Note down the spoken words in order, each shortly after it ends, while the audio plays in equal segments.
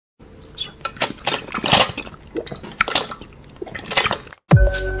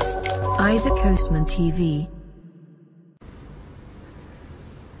Osaac Osman TV.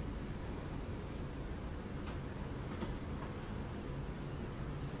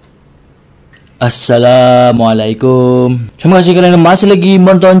 Assalamualaikum. Terima kasih kerana masih lagi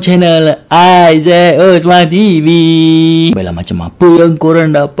menonton channel Osaac Osman TV. Baiklah, macam apa yang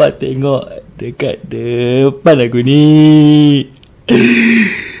korang dapat tengok dekat depan aku ni.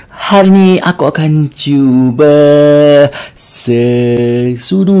 Hari ni aku akan cuba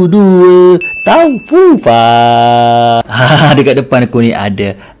sesudu dua tahu fu fa. Dekat depan aku ni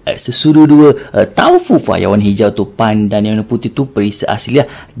ada sesudu dua tahu fu fa. Yang warna hijau tu pandan, yang warna putih tu perisa asliah.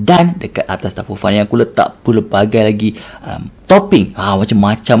 Dan dekat atas tahu fu fa ni aku letak pelbagai lagi topping.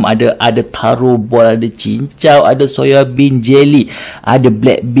 Macam-macam ada taro ball, ada cincau, ada soya bean jelly, ada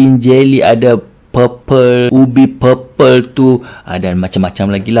black bean jelly, ada purple, ubi purple tu, dan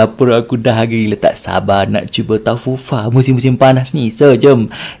macam-macam lagi lah. Perut aku dah gila, tak sabar nak cuba tahu fu fa musim-musim panas ni. So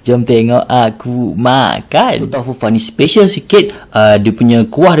jom tengok aku makan. Tahu fu fa ni special sikit. Dia punya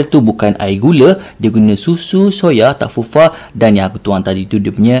kuah dia tu bukan air gula, dia guna susu soya tahu fu fa, dan yang aku tuang tadi tu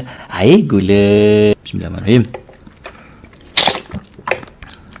dia punya air gula. Bismillahirrahmanirrahim.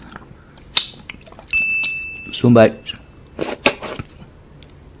 Sumbat.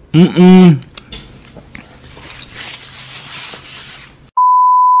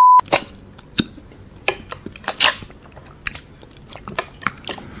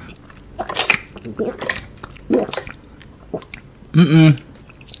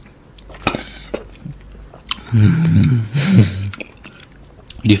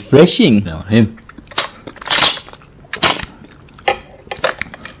 Refreshing.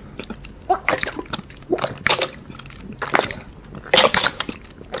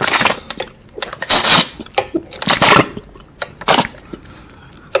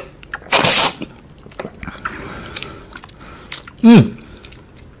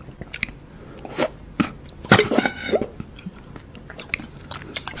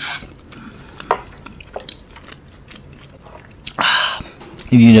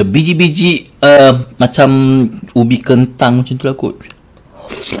 Ini dah biji-biji macam ubi kentang macam tu lah kot.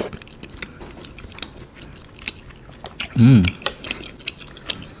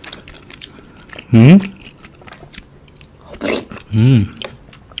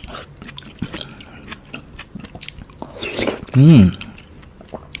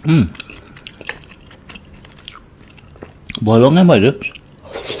 Bolongan pada.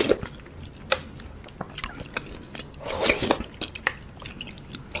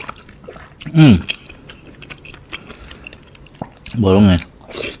 Bolongan.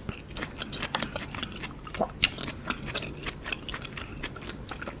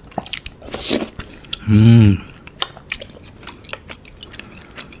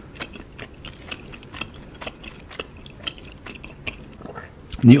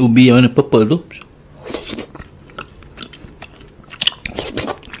 Ni ubi yang warna purple tu.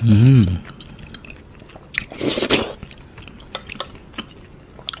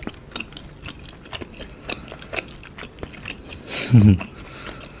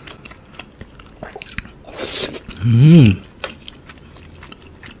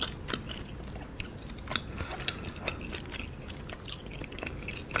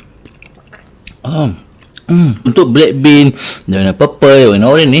 Untuk black bean dan warna purple, warna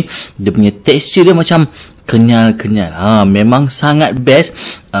orange ni, dia punya tekstur dia macam kenyal-kenyal. Memang sangat best.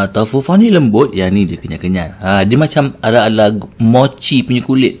 Tahu fu fa ni lembut, yang ni dia kenyal-kenyal. Dia macam ala-ala mochi punya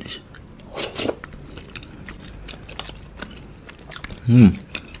kulit.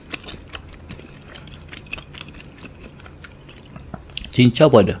 Cincau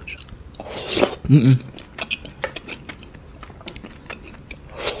pun ada.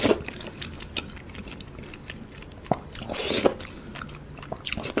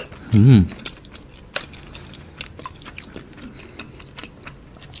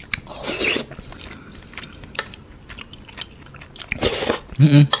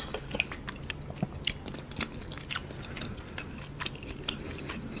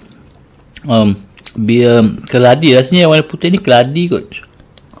 Biar keladi rasanya. Yang warna putih ni keladi kot.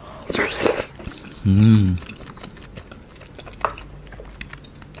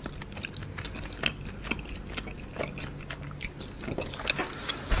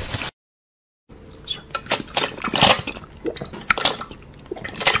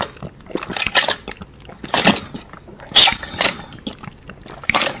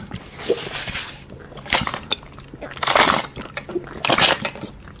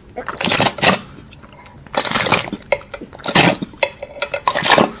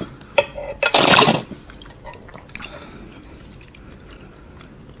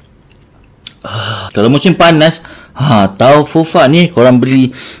 Kalau musim panas, Tahu fufa ni korang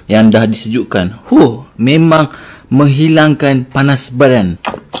beli yang dah disejukkan. Memang menghilangkan panas badan.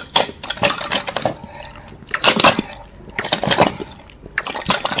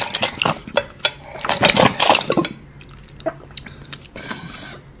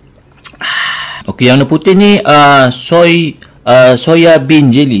 Okey, yang putih ni soya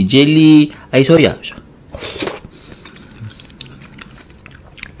bean jelly. Jelly air soya.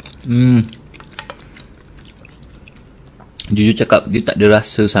 Jujur cakap, dia tak ada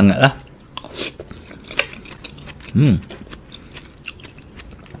rasa sangat lah.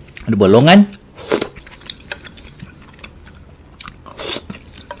 Ada bolongan.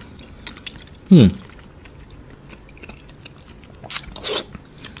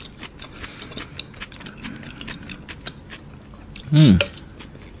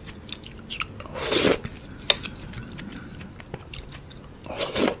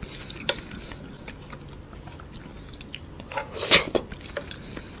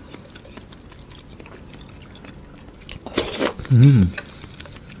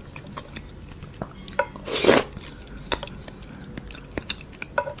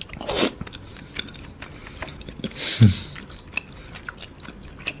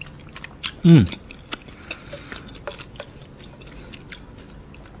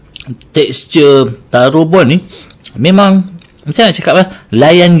 Tekstur taruh bon ni memang macam nak cakap lah,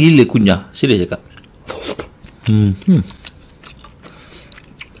 layan gila kunyah. Serius cakap.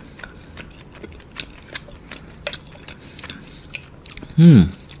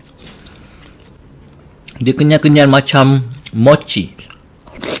 Dia kenyal-kenyal macam mochi.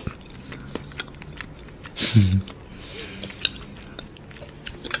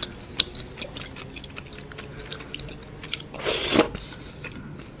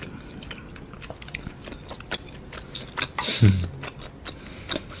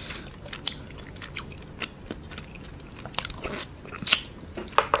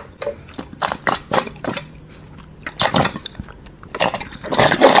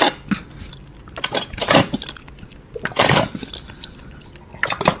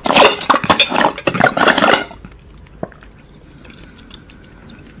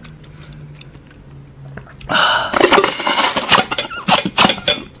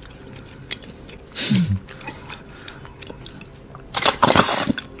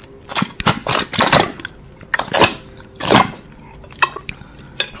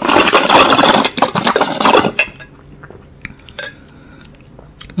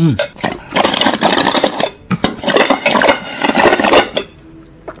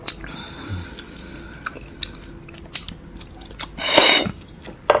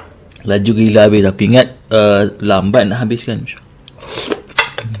 Laju gila habis. Aku ingat lambat nak habiskan.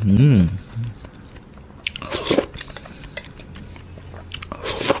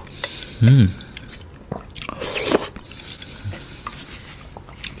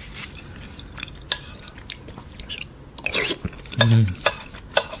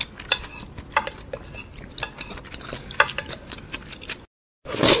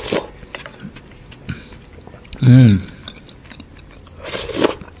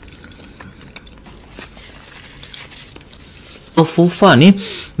 Fufa ni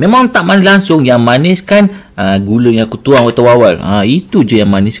memang tak manis langsung. Yang manis kan gula yang aku tuang waktu awal. Itu je yang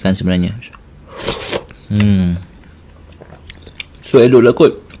maniskan sebenarnya. So elok lah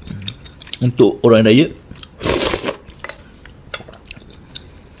kot untuk orang diet.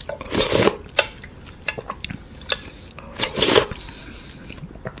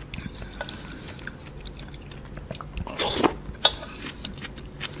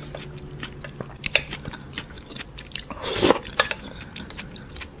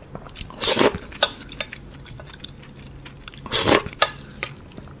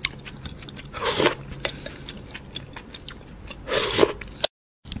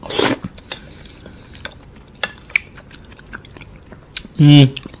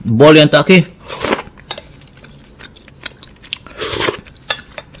 Bol yang tak okey.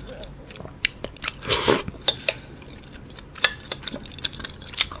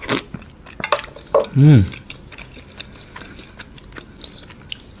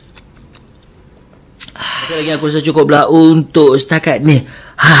 Okey, lagi aku rasa cukup lah untuk setakat ni.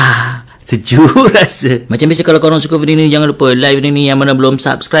 Sejuk rasa. Macam biasa, kalau korang suka video ni, jangan lupa like video ni. Yang mana belum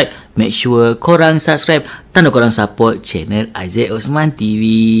subscribe, make sure korang subscribe. Tanda korang support channel Osaac Osman TV.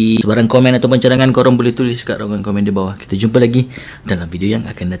 Sebarang komen atau pencadangan korang boleh tulis kat ruangan komen di bawah. Kita jumpa lagi dalam video yang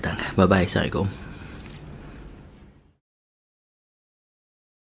akan datang. Bye bye. Assalamualaikum.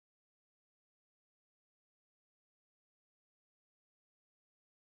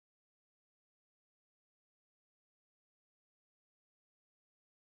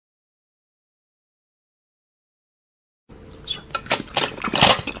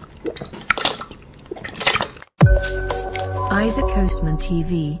 Osaac Osman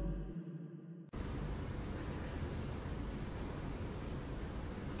TV.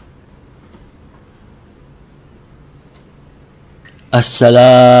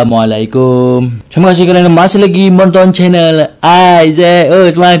 Assalamualaikum. Terima kasih kerana masih lagi menonton channel Osaac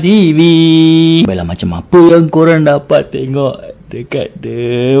Osman TV. Baiklah, macam apa yang korang dapat tengok dekat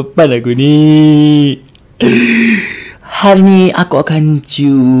depan aku ni. Hari ni aku akan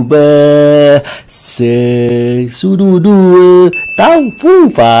cuba sesudu dua tahu fu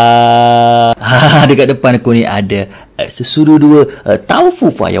fa. Dekat depan aku ni ada sesudu dua tahu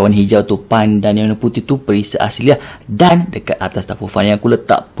fu fa. Yang warna hijau tu pandan, yang warna putih tu perisa asli. Dan dekat atas tahu fu fa ni aku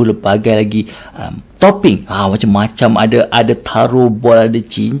letak pelbagai lagi topping. Macam-macam ada taro ball, ada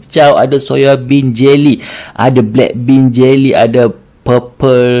cincau, ada soya bean jelly, ada black bean jelly, ada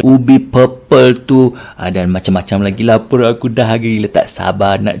purple, ubi purple tu, dan macam-macam lagi lah. Perut aku dah gila, tak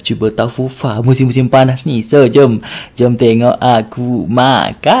sabar nak cuba tahu fu fa musim-musim panas ni. So jom tengok aku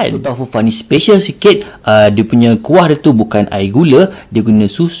makan. Tahu fu fa ni special sikit. Dia punya kuah dia tu bukan air gula, dia guna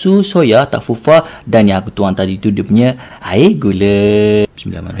susu soya tahu fu fa, dan yang aku tuang tadi tu dia punya air gula.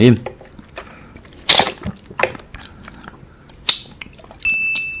 Bismillahirrahmanirrahim.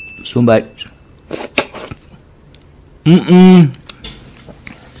 Sumbat.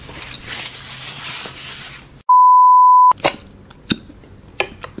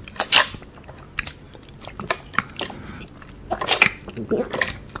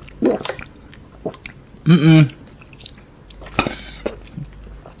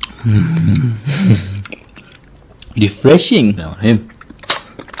 Refreshing.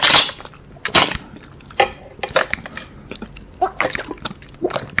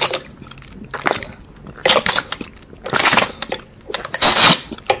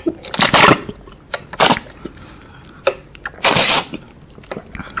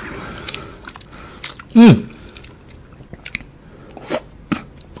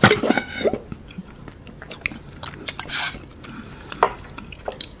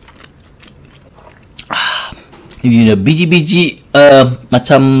 Ini biji-biji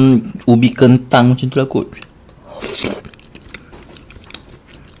macam ubi kentang macam tu lah kot.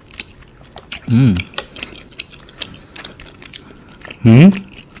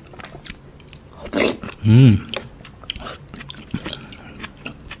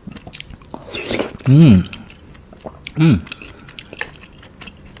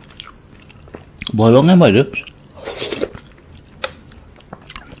 Bolongan pada.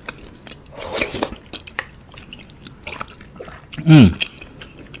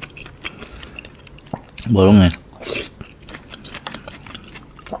 Bolongan.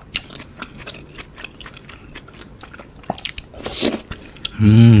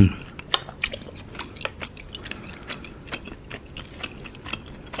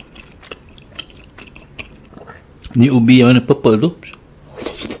 Ni ubi yang warna purple tu.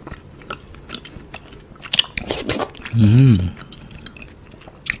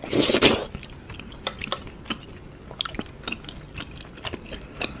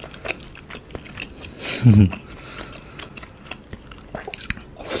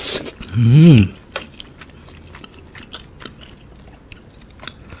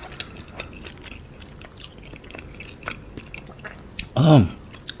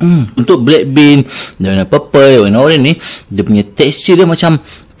 Untuk black bean dan warna purple, warna orange ni, dia punya tekstur dia macam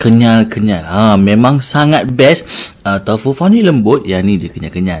kenyal-kenyal. Memang sangat best. Tahu fu fa ni lembut, yang ni dia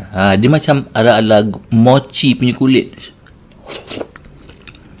kenyal-kenyal. Dia macam ala-ala mochi punya kulit.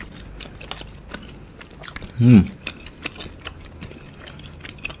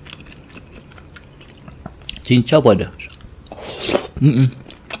 Cincau pun ada.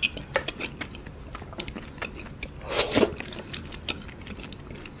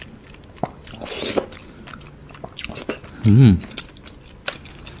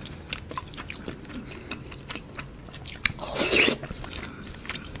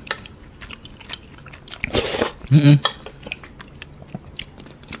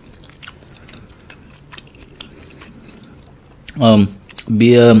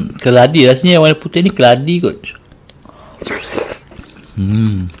 Biar keladi rasanya. Yang warna putih ni keladi kot.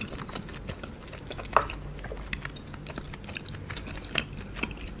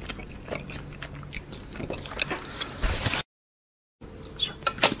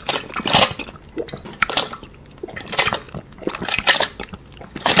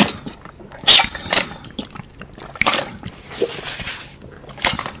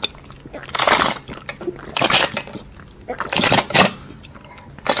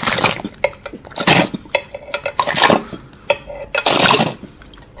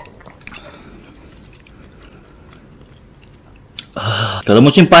 Kalau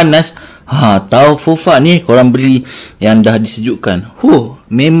musim panas, Tahu fufa ni korang beli yang dah disejukkan.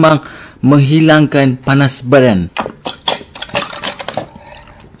 Memang menghilangkan panas badan.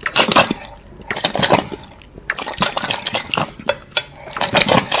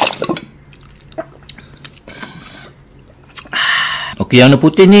 Okey, yang warna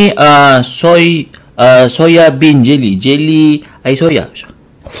putih ni soya bean jelly. Jelly air soya.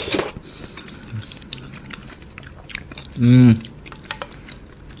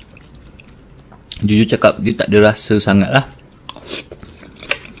 Jujur cakap, dia tak ada rasa sangat lah.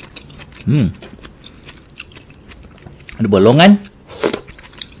 Ada bolongan.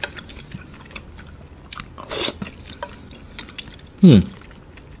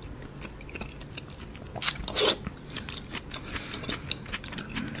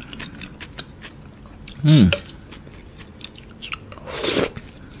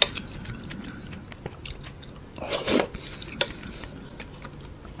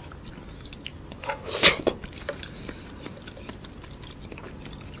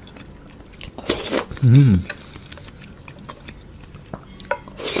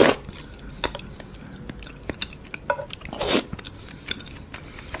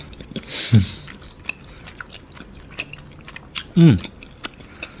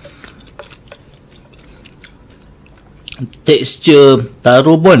 Tekstur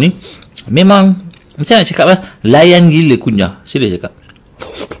taro bon ni memang macam nak cakap lah, layan gila kunyah. Serius cakap.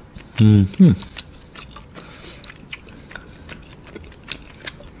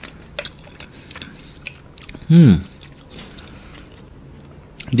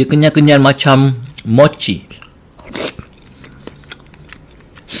 Dia kenyal-kenyal macam mochi.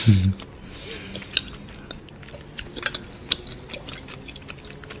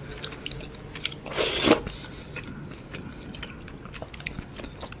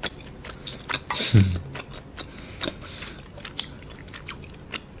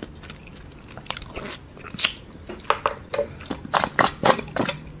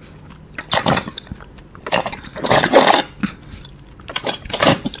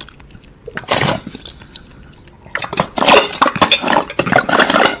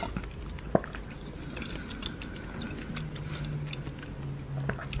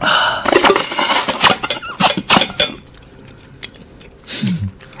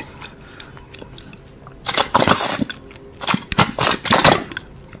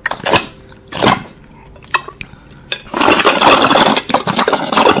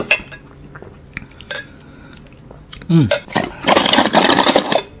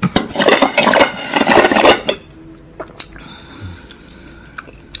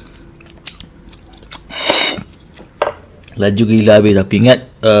 Laju gila habis, tapi ingat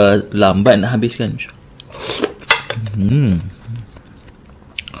lambat nak habiskan.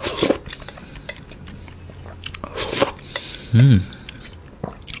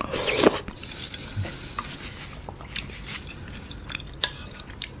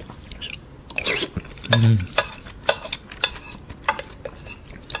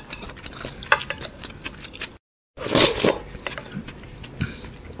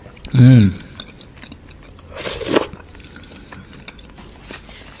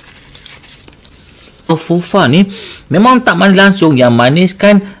 Fufa ni memang tak manis langsung. Yang manis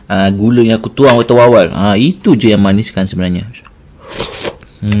kan gula yang aku tuang waktu awal. Itu je yang maniskan sebenarnya.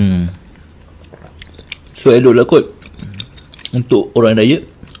 So eloklah kot untuk orang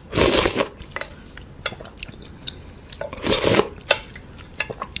diet.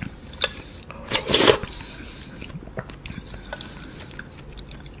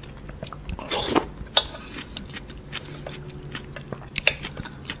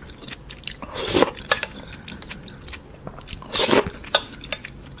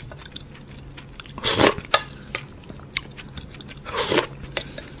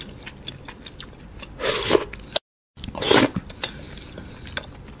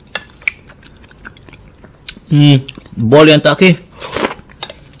 Bol yang tak okey.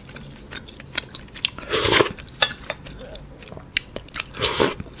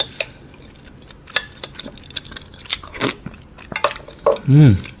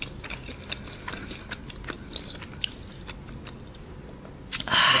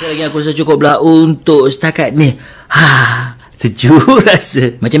 Lagi aku rasa cukup lah untuk setakat ni. Sejuk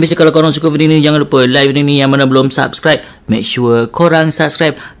rasa. Macam biasa, kalau korang suka video ni, jangan lupa like video ni. Yang mana belum subscribe, make sure korang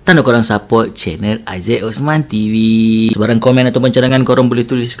subscribe. Tanda korang support channel Osaac Osman TV. Sebarang komen atau cadangan korang boleh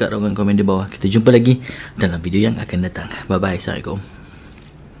tulis kat ruangan komen di bawah. Kita jumpa lagi dalam video yang akan datang. Bye bye. Assalamualaikum.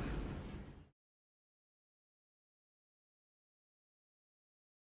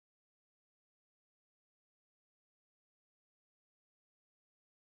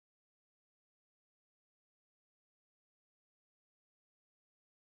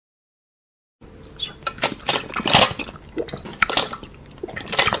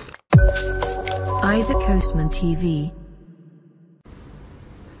 Osaac Osman TV.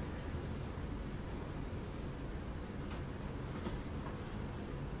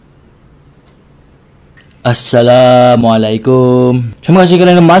 Assalamualaikum. Terima kasih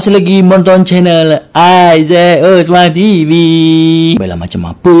kerana masih lagi menonton channel Osaac Osman TV. Baiklah, macam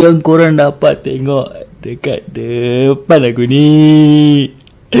apa yang korang dapat tengok dekat depan aku ni.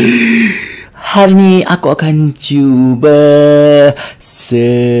 Hari ni aku akan cuba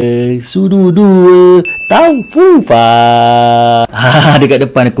sesudu 2 tahu fu fa. Dekat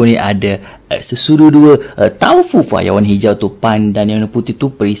depan aku ni ada sesudu 2 tahu fu fa. Yang warna hijau tu pan dan yang warna putih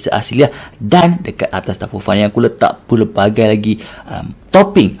tu perisa asli lah. Dan dekat atas tahu fu fa ni aku letak pelbagai lagi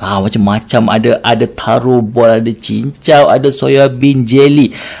topping. Macam-macam ada taro ball, ada cincau, ada soya bean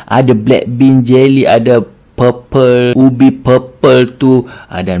jelly, ada black bean jelly, ada purple, ubi purple tu,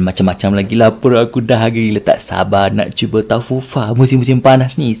 dan macam-macam lagi lah. Perut aku dah gila, tak sabar nak cuba tahu fu fa musim-musim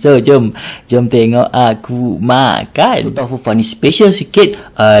panas ni. So jom tengok aku makan. Tahu fu fa ni special sikit.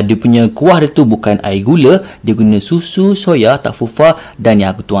 Dia punya kuah dia tu bukan air gula, dia guna susu soya tahu fu fa, dan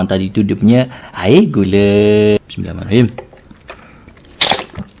yang aku tuang tadi tu dia punya air gula. Bismillahirrahmanirrahim.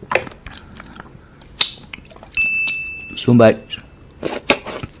 Sumbat.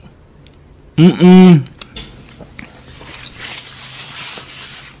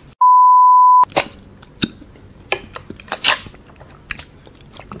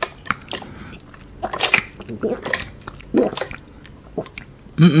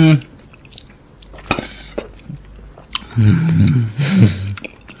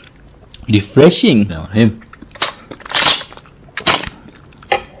 Refreshing.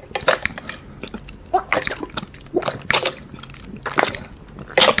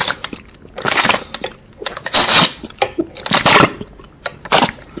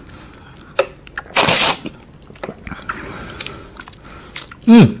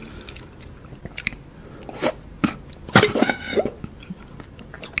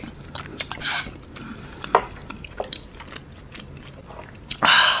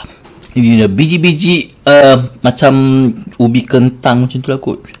 Ini biji-biji macam ubi kentang macam tu lah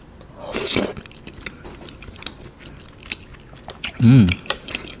kot.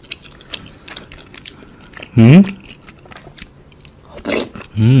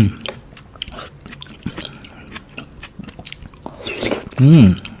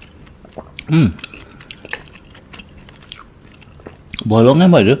 Bolongan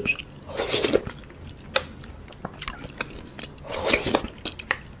pada.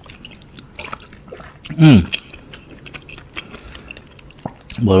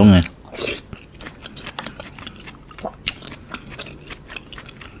 Bolongan.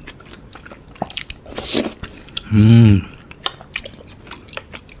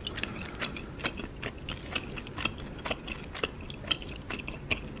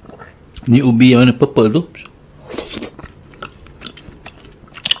 Ni ubi yang warna purple tu.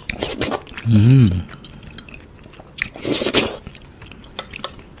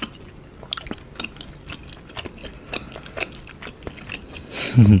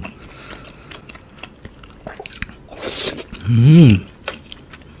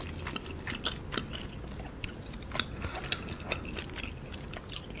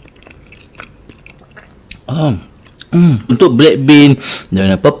 Untuk black bean dan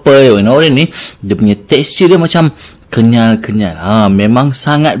warna purple, warna orange ni, dia punya tekstur dia macam kenyal-kenyal. Memang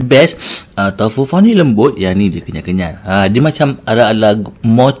sangat best. Tahu fu fa ni lembut, yang ni dia kenyal-kenyal. Dia macam ala-ala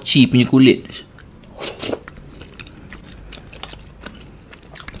mochi punya kulit.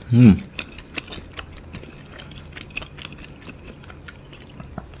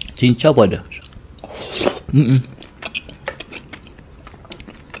 Cincau pun ada.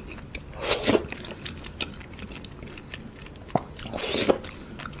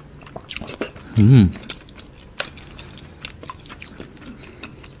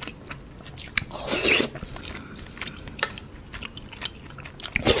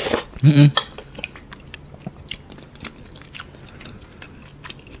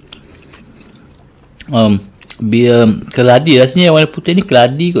 Biar keladi rasanya. Yang warna putih ni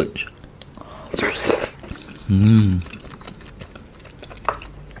keladi kot.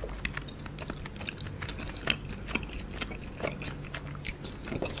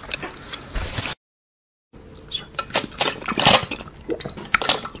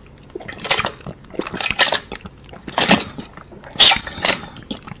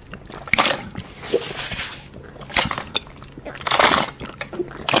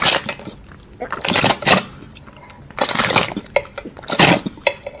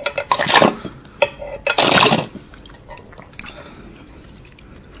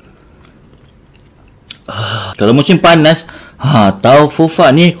 Kalau musim panas, tahu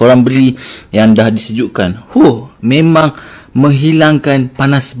fufa ni korang beli yang dah disejukkan. Memang menghilangkan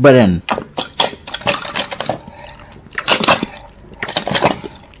panas badan.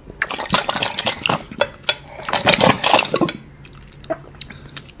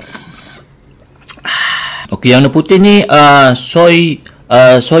 Okey, yang putih ni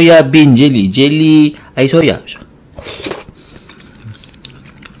soya bean jelly. Jelly air soya.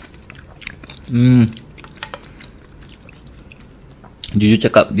 Jujur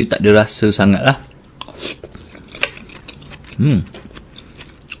cakap, dia tak ada rasa sangat lah.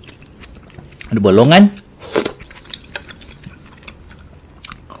 Ada bolongan.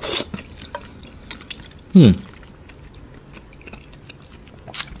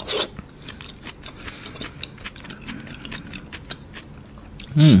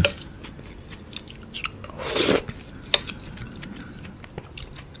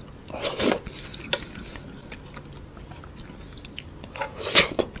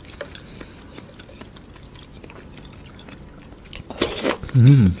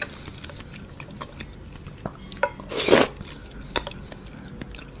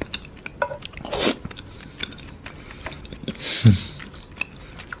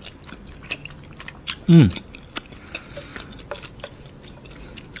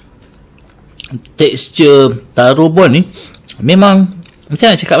 Tekstur taruh bon ni memang macam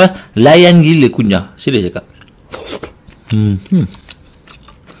nak cakap lah, layan gila kunyah. Serius cakap.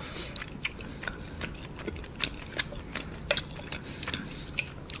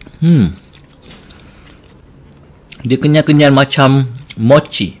 Dia kenyal-kenyal macam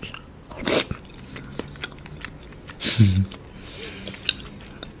mochi.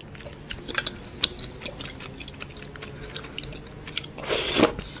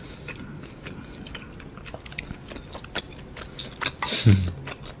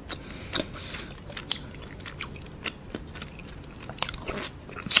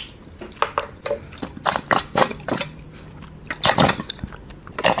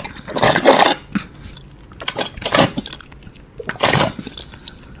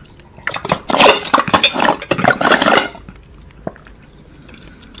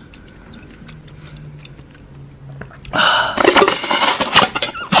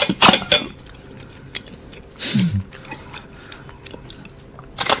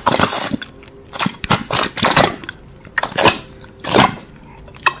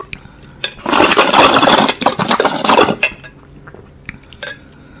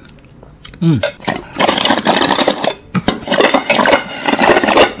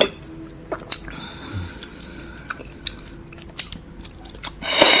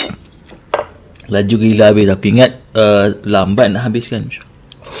 Laju gila habis, tapi ingat lambat nak habiskan.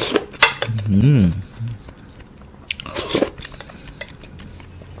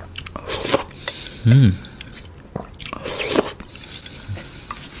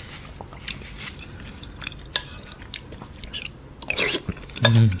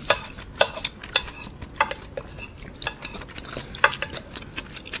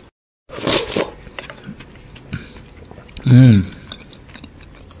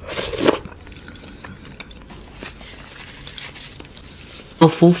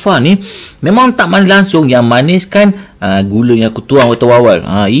 Fufa ni memang tak manis langsung. Yang manis kan gula yang aku tuang waktu awal.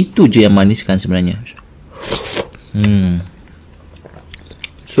 Itu je yang maniskan sebenarnya.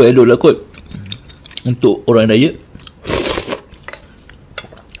 So elok lah kot untuk orang diet.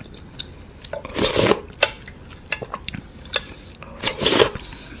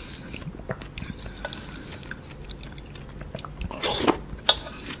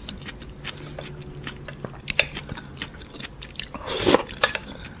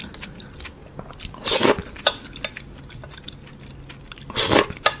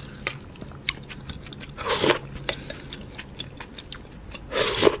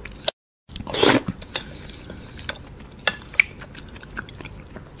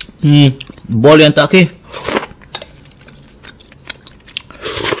 Bol yang tak okey.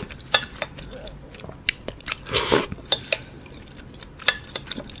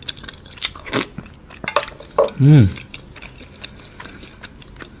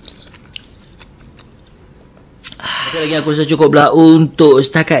 Lagi aku rasa cukup lah untuk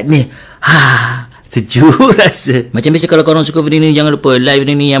setakat ni. Sejuk rasa. Macam biasa, kalau korang suka video ni, jangan lupa like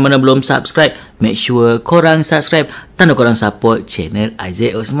video ni. Yang mana belum subscribe, make sure korang subscribe. Tanda korang support channel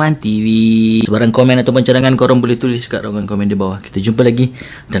Osaac Osman TV. Sebarang komen atau cadangan korang boleh tulis kat ruangan komen di bawah. Kita jumpa lagi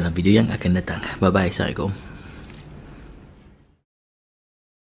dalam video yang akan datang. Bye bye. Assalamualaikum.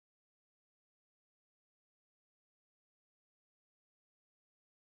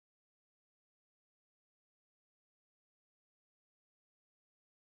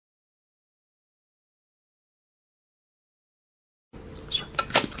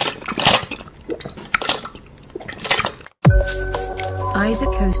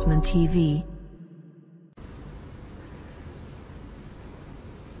 Osaac Osman TV.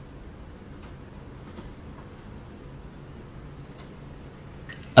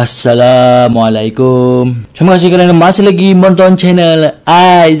 Assalamualaikum. Terima kasih kerana masih lagi menonton channel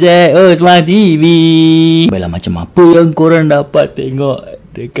Osaac Osman TV. Baiklah, macam apa yang korang dapat tengok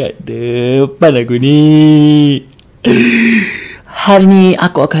dekat depan aku ni. Hari ni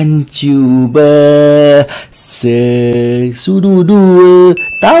aku akan cuba sesudu dua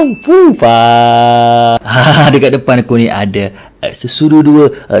tahu fu fa. Dekat depan aku ni ada sesudu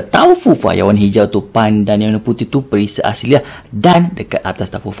dua tahu fu fa. Yang warna hijau tu pandan, yang warna putih tu perisa asli. Dan dekat atas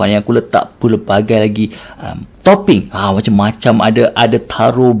tahu fu fa ni aku letak pelbagai lagi topping. Macam-macam ada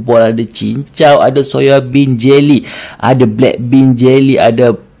taro ball, ada cincau, ada soya bean jelly, ada black bean jelly,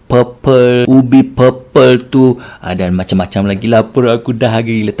 ada purple, ubi purple tu, dan macam-macam lagi lah. Perut aku dah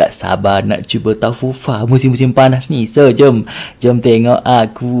gila, tak sabar nak cuba tahu fu fa musim-musim panas ni. So jom tengok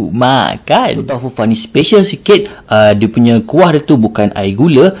aku makan. Tahu fu fa ni special sikit. Dia punya kuah dia tu bukan air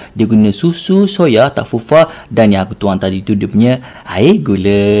gula, dia guna susu soya tahu fu fa, dan yang aku tuang tadi tu dia punya air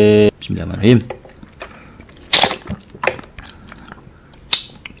gula. Bismillahirrahmanirrahim.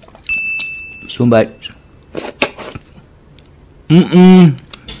 Sumbat.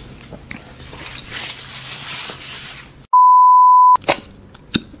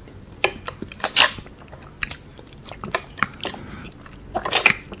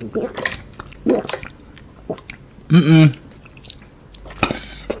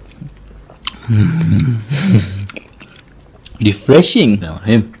 Refreshing.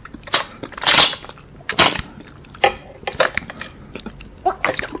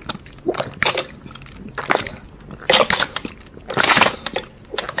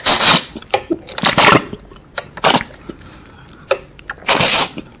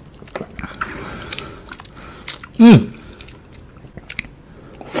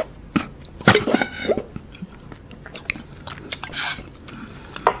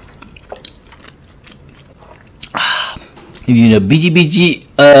 Ini dah biji-biji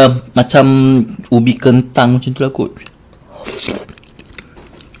macam ubi kentang macam tu lah kot.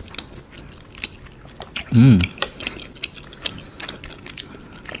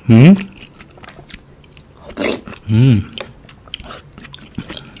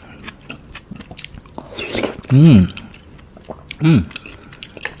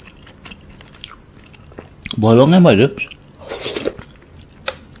 Bolongan pada.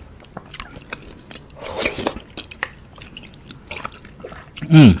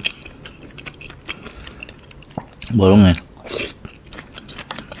 Bolongan.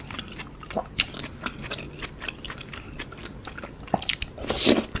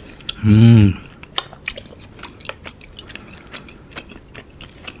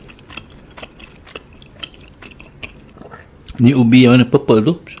 Ni ubi yang warna purple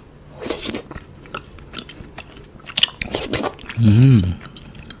tu.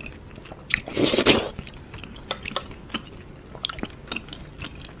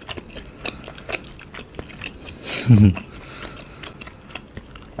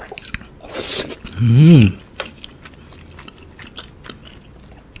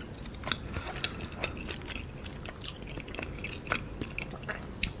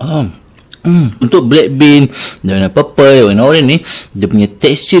 Untuk black bean dan warna purple, warna orange ni, dia punya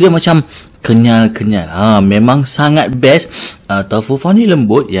tekstur dia macam kenyal-kenyal. Memang sangat best. Tahu fu fa ni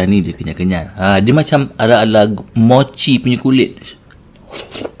lembut, yang ni dia kenyal-kenyal. Dia macam ala-ala mochi punya kulit.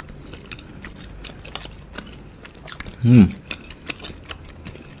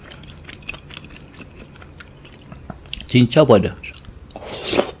 Cincau pun ada.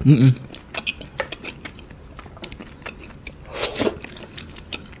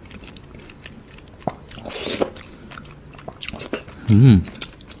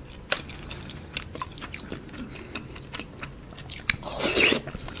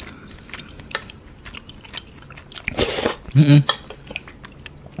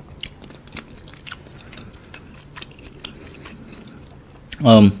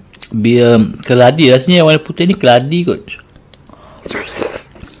 Biar keladi rasanya. Yang warna putih ni keladi kot.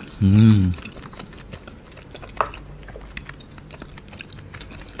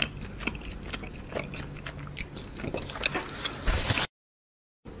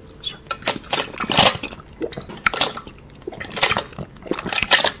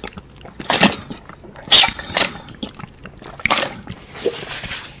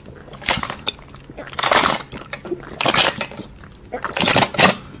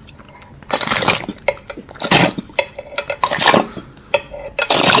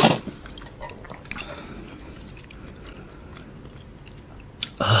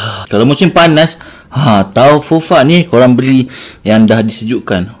 Kalau musim panas, Tahu fufa ni korang beli yang dah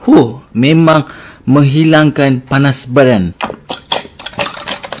disejukkan. Memang menghilangkan panas badan.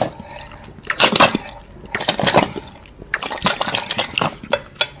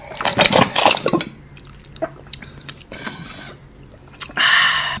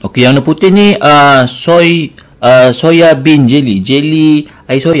 Okey, yang warna putih ni soya bean jelly. Jelly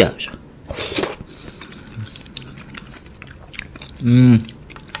air soya.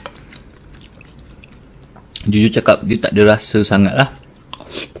 Jujur cakap, dia tak ada rasa sangat lah.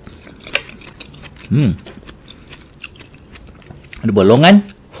 Ada bolongan.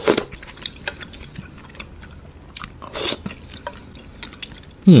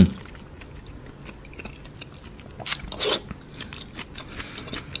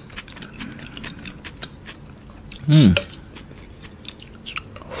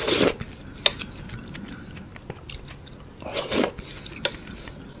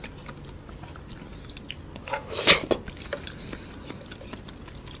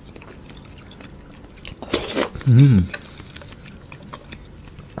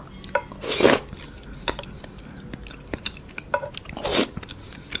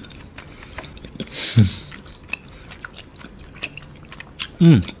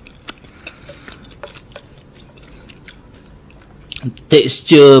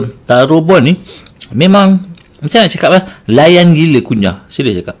 Tekstur taro ball ni memang macam nak cakap lah, layan gila kunyah.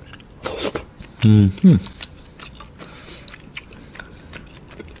 Serius cakap.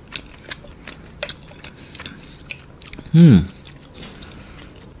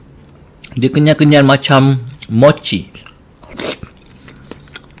 Dia kenyal-kenyal macam mochi.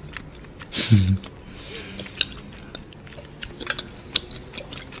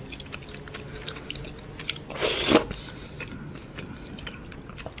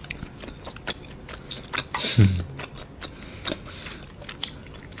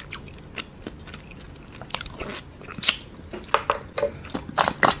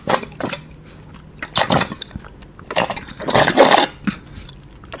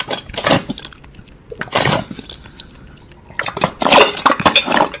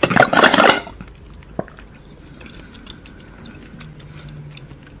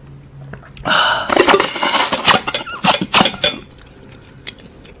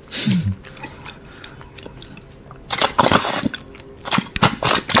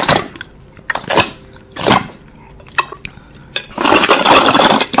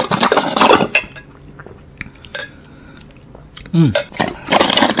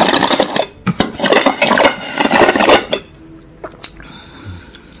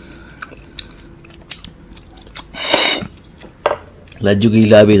 Laju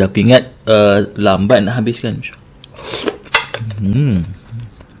gila habis, tapi ingat lambat nak habiskan.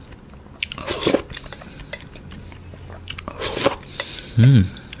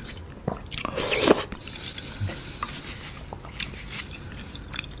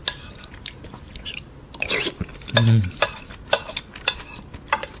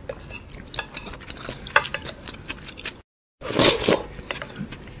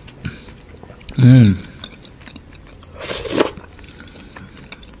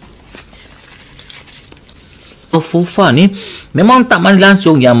 Fufa ni memang tak manis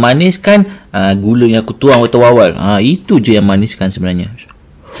langsung. Yang manis kan gula yang aku tuang waktu awal. Itu je yang maniskan sebenarnya.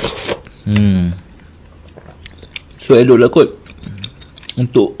 So elok lah kot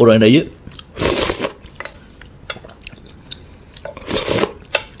untuk orang diet.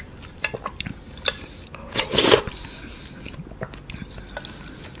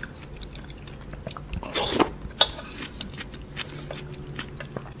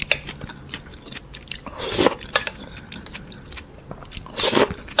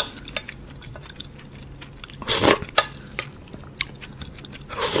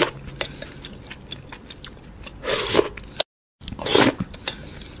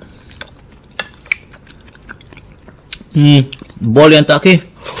 Bol yang terakhir.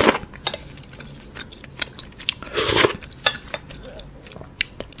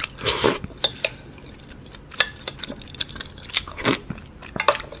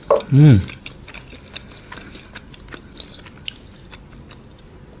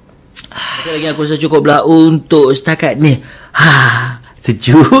 Okey, lagi aku rasa cukup lah untuk setakat ni.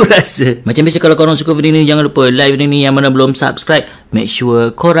 Sejuk rasa. Macam biasa, kalau korang suka video ni, jangan lupa like video ni. Yang mana belum subscribe, make sure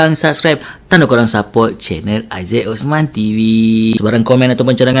korang subscribe. Tanda korang support channel Osaac Osman TV. Sebarang komen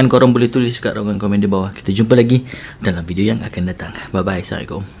ataupun cadangan korang boleh tulis kat ruangan komen di bawah. Kita jumpa lagi dalam video yang akan datang. Bye bye.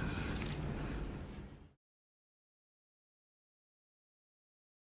 Assalamualaikum.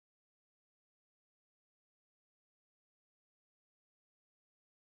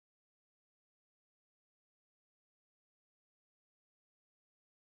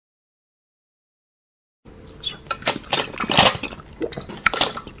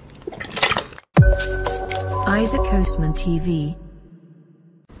 Osaac Osman TV.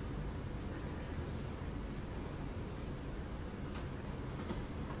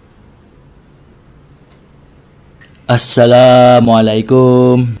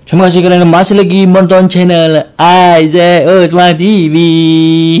 Assalamualaikum. Terima kasih kerana masih lagi menonton channel Osaac Osman TV.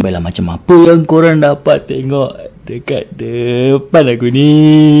 Baiklah, macam apa yang korang dapat tengok dekat depan aku ni.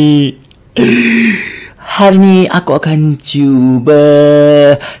 Hari ni aku akan cuba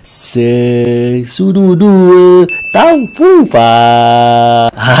sesudu dua tahu fu fa.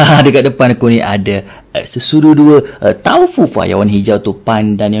 Dekat depan aku ni ada sesudu dua tahu fu fa. Yang warna hijau tu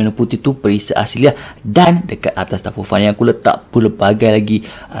pan dan yang warna putih tu perisa asli lah. Dan dekat atas tahu fu fa ni aku letak pelbagai lagi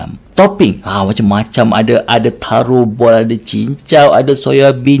topping. Macam-macam ada taro ball, ada cincau, ada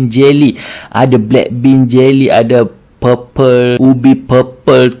soya bean jelly, ada black bean jelly, ada purple, ubi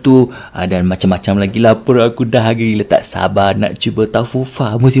purple tu, dan macam-macam lagi lah. Perut aku dah gila, tak sabar nak cuba tahu fu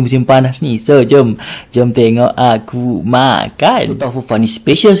fa musim-musim panas ni. So jom tengok aku makan. Tahu fu fa ni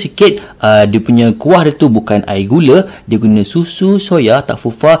special sikit. Dia punya kuah dia tu bukan air gula, dia guna susu soya tahu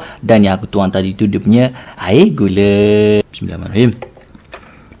fu fa, dan yang aku tuang tadi tu dia punya air gula. Bismillahirrahmanirrahim.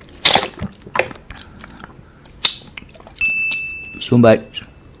 Sumbat.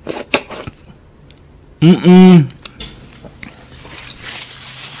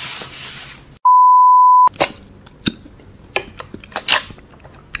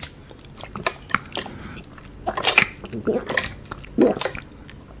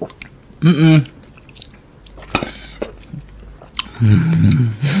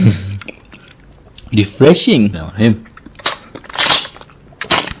 Refreshing.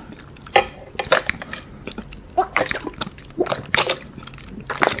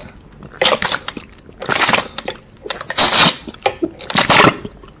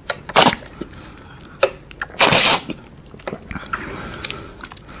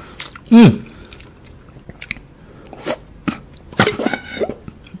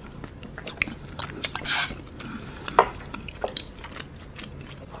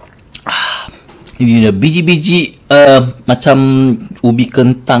 Ini ada biji-biji macam ubi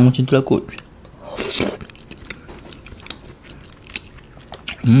kentang macam tu lah kot.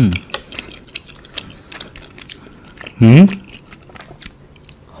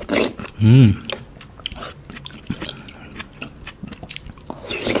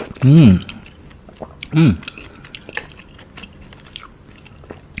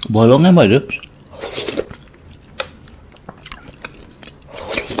 Bolongan pada.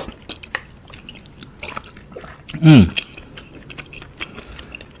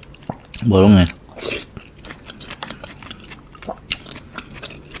 Bolongan.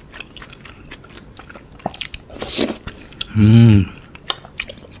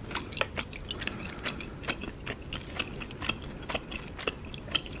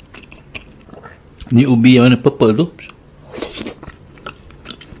 Ni ubi yang warna purple tu.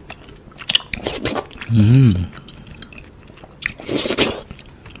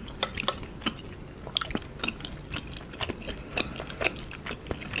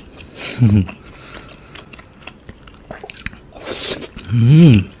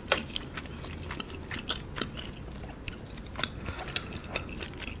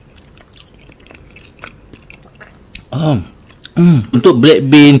 Untuk black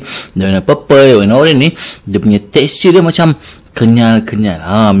bean dan warna purple, warna orange ni, dia punya tekstur dia macam kenyal-kenyal.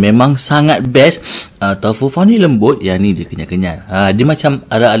 Memang sangat best. Tahu fu fa ni lembut, yang ni dia kenyal-kenyal. Dia macam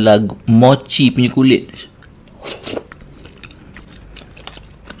ala-ala mochi punya kulit.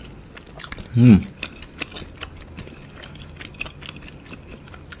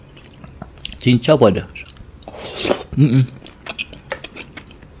 Cincau pun ada.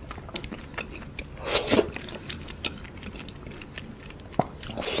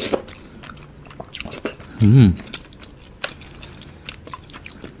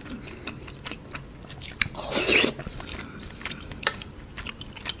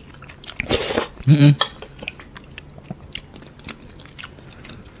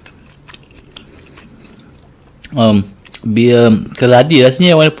 Biar keladi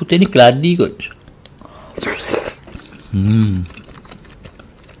rasanya, yang warna putih ni keladi kot.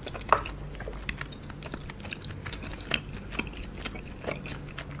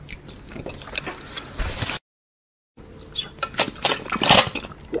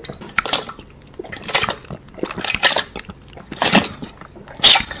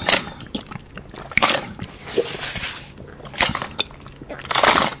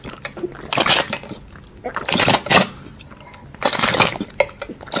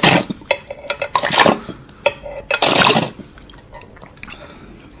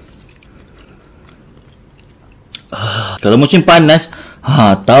 Kalau musim panas,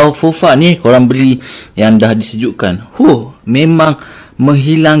 tahu fu fa ni korang beli yang dah disejukkan. Memang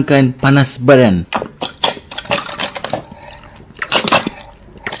menghilangkan panas badan.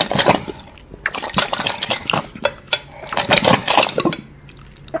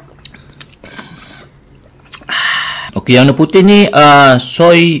 Okey, yang putih ni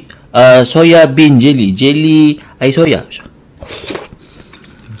soya bean jelly, air soya.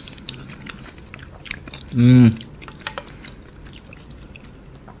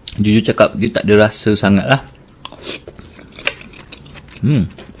 Jujur cakap, dia tak ada rasa sangat lah.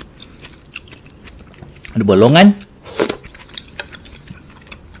 Ada bolongan.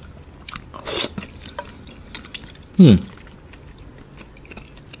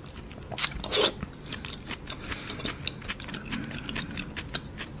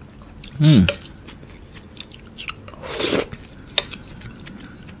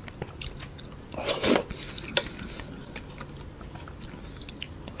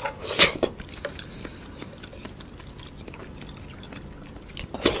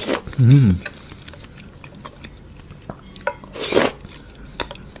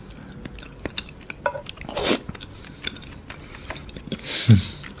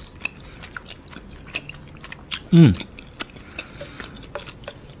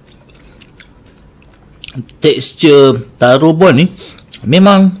 Tekstur taruh bon ni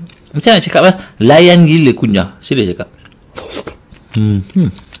memang macam nak cakap lah, layan gila kunyah. Serius cakap.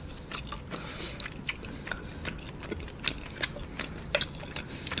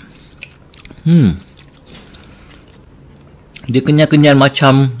 Dia kenyal-kenyal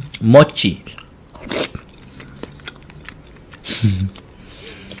macam mochi.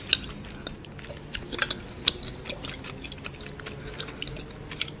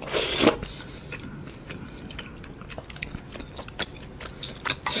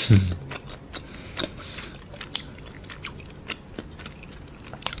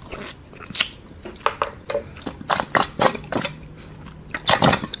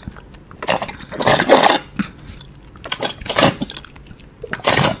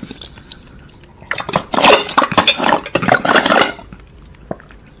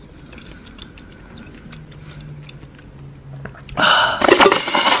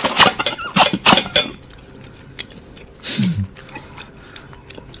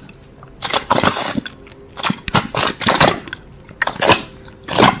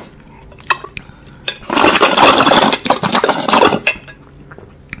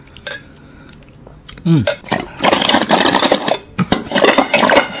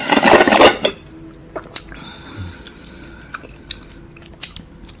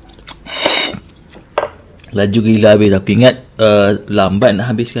 Laju gila habis. Aku ingat lambat nak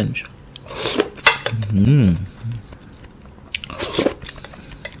habiskan.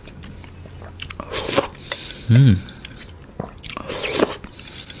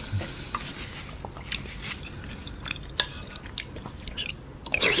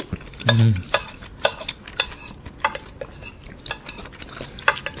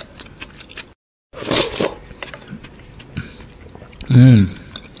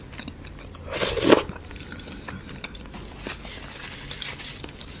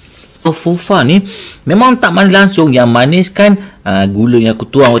 Fu fa ni memang tak manis langsung. Yang manis kan gula yang aku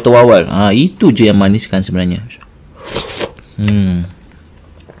tuang waktu awal. Itu je yang maniskan sebenarnya.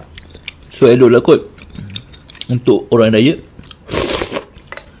 So elok lah kot untuk orang diet.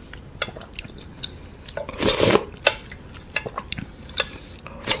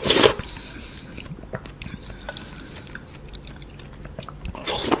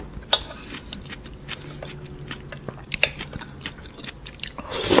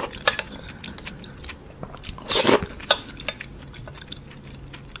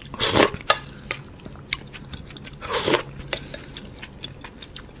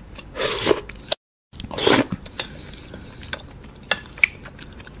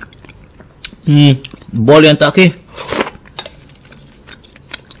 Bol yang tak okey.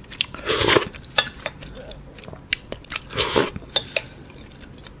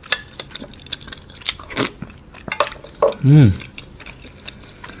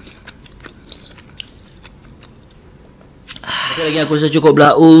 Okey, lagi aku rasa cukup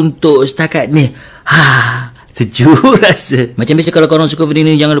lah untuk setakat ni. Sejuk rasa. Macam biasa, kalau korang suka video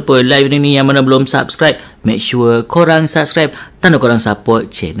ni, jangan lupa like video ni. Yang mana belum subscribe, make sure korang subscribe. Tanda korang support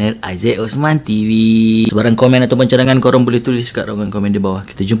channel Osaac Osman TV. Sebarang komen atau pencadangan korang boleh tulis kat ruangan komen di bawah.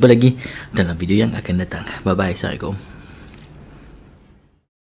 Kita jumpa lagi dalam video yang akan datang. Bye bye. Assalamualaikum.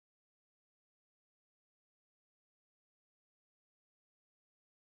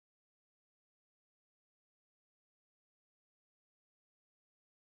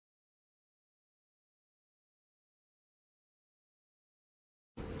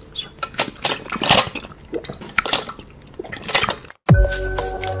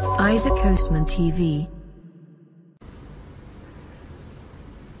 Osaac Osman TV.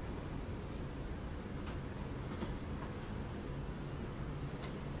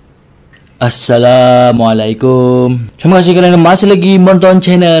 Assalamualaikum. Terima kasih kerana masih lagi menonton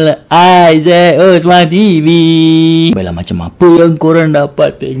channel Osaac Osman TV. Baiklah, macam apa yang korang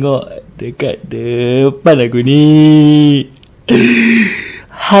dapat tengok dekat depan aku ni.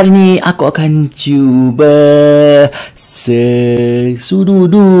 Hari ni aku akan cuba sesudu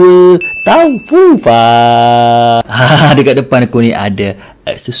dua tahu fu fa. Dekat depan aku ni ada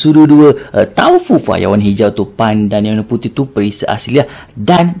sesudu dua tahu fu fa. Yang warna hijau tu pandan, yang warna putih tu perisa asli.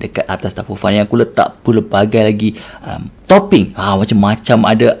 Dan dekat atas tahu fu fa ni aku letak pelbagai lagi topping.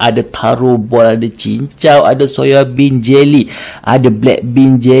 Macam-macam ada taro ball, ada cincau, ada soya bean jelly, ada black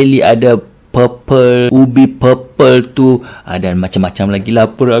bean jelly, ada purple, ubi purple tu, dan macam-macam lagi lah.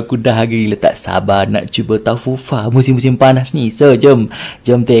 Perut aku dah gila, tak sabar nak cuba tahu fu fa musim-musim panas ni. So jom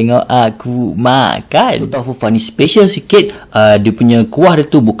tengok aku makan. Tahu fu fa ni special sikit. Dia punya kuah dia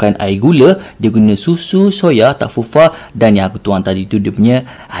tu bukan air gula, dia guna susu soya tahu fu fa, dan yang aku tuang tadi tu dia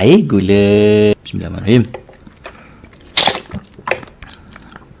punya air gula. Bismillahirrahmanirrahim.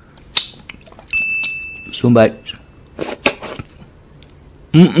 Sumbat.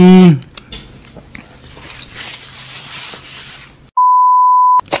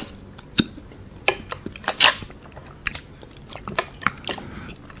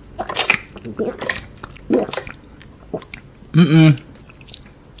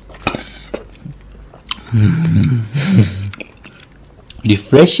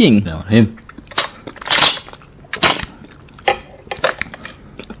 Refreshing.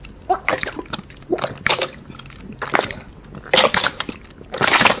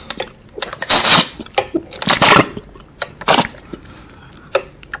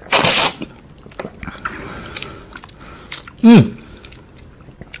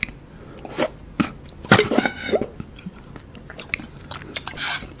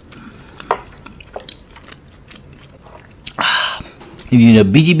 Ini dah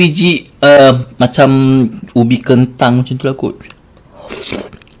biji-biji macam ubi kentang macam tu lah kot.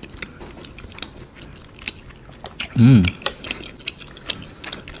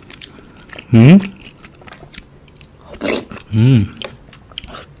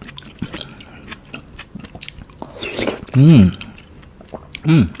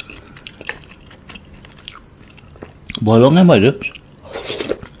 Bolongan pada.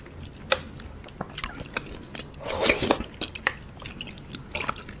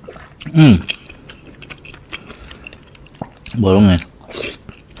 Bolongan.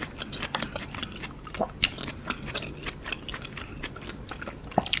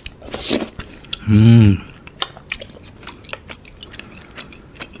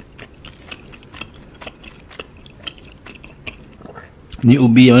 Ni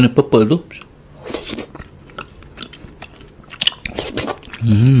ubi yang warna purple tu.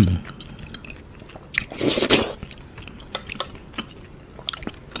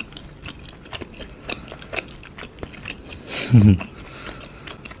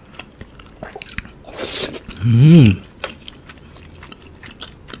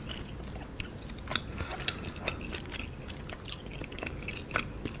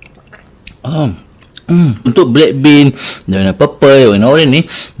 Untuk black bean dan warna purple, warna orange ni,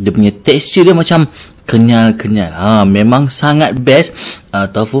 dia punya tekstur dia macam kenyal-kenyal. Memang sangat best.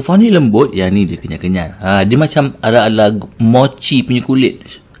 Tahu fu fa ni lembut, yang ni dia kenyal-kenyal. Dia macam ala-ala mochi punya kulit.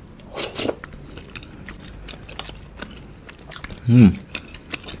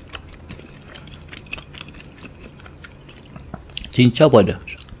 Cincau pun ada.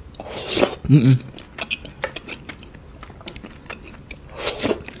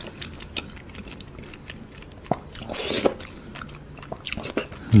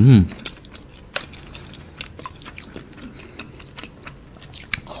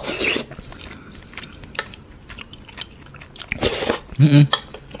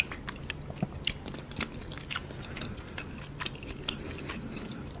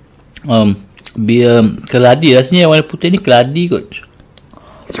 Biar keladi rasanya. Yang warna putih ni keladi kot.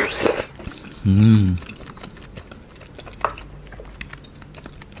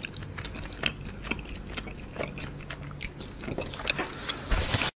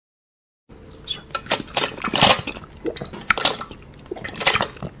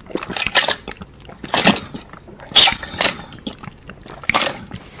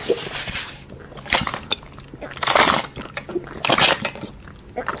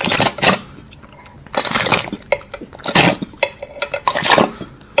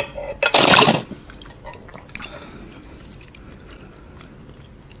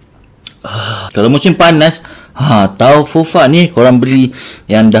 Kalau musim panas, tahu fu fa ni korang beli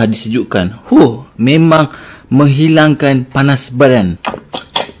yang dah disejukkan. Memang menghilangkan panas badan.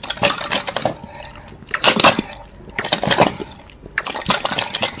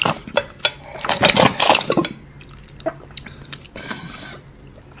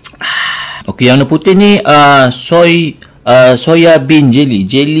 Okey, yang putih ni soya bean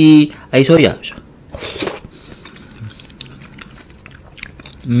jelly, air soya.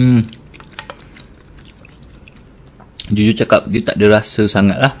 Jujur cakap, dia tak ada rasa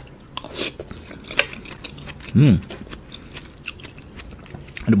sangat lah.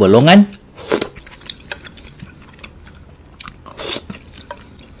 Ada bolongan.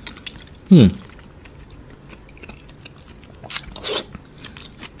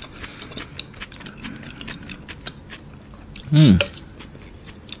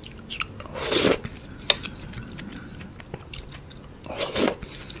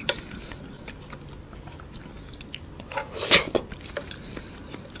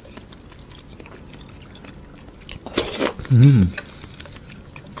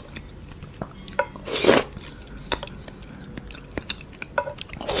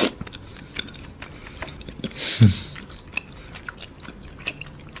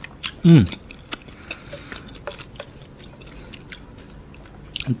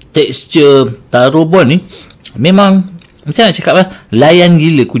 Tekstur taruh bon ni memang macam nak cakap lah, layan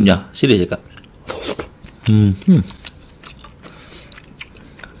gila kunyah. Serius cakap.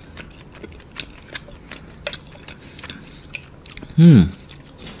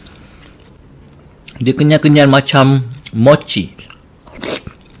 Dia kenyal-kenyal macam mochi.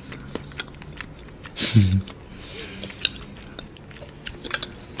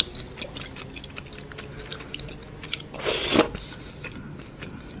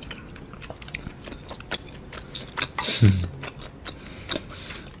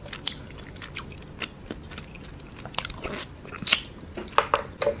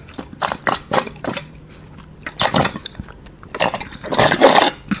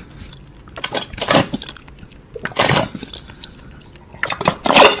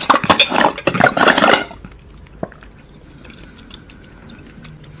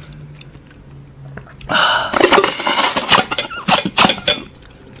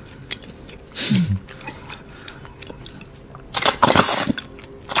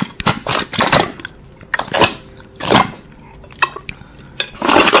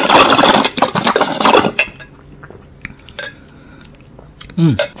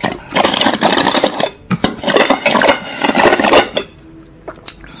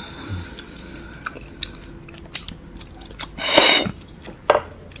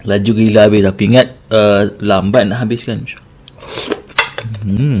 Laju gila habis, tapi ingat lambat nak habiskan.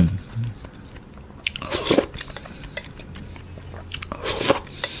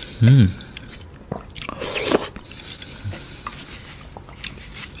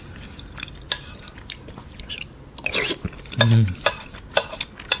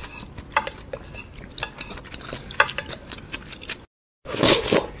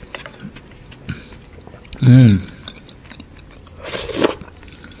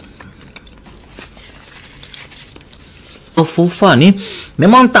 Fu fa ni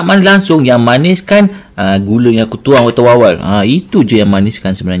memang tak manis langsung. Yang manis kan gula yang aku tuang waktu awal. Itu je yang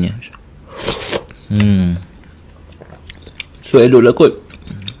maniskan sebenarnya. So elok lah kot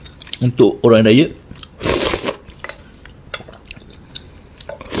untuk orang diet.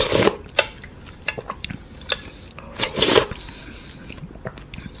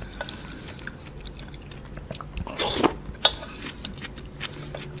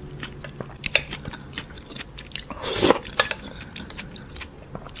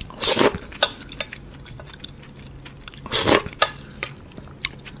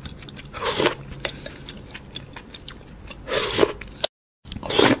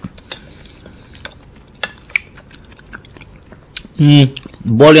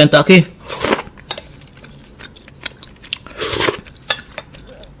 Bol yang tak okey.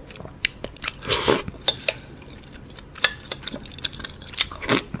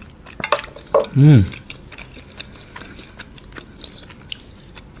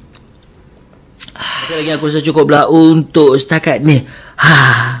 Lagi aku rasa cukup lah untuk setakat ni.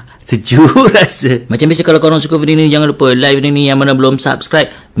 Sejuk rasa. Macam biasa, kalau korang suka video ni, jangan lupa like video ni. Yang mana belum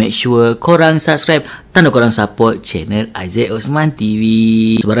subscribe, make sure korang subscribe. Tanda korang support channel Osaac Osman TV.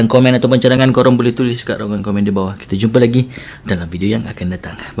 Sebarang komen atau pencadangan korang boleh tulis kat ruangan komen di bawah. Kita jumpa lagi dalam video yang akan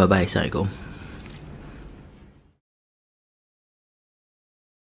datang. Bye bye. Assalamualaikum.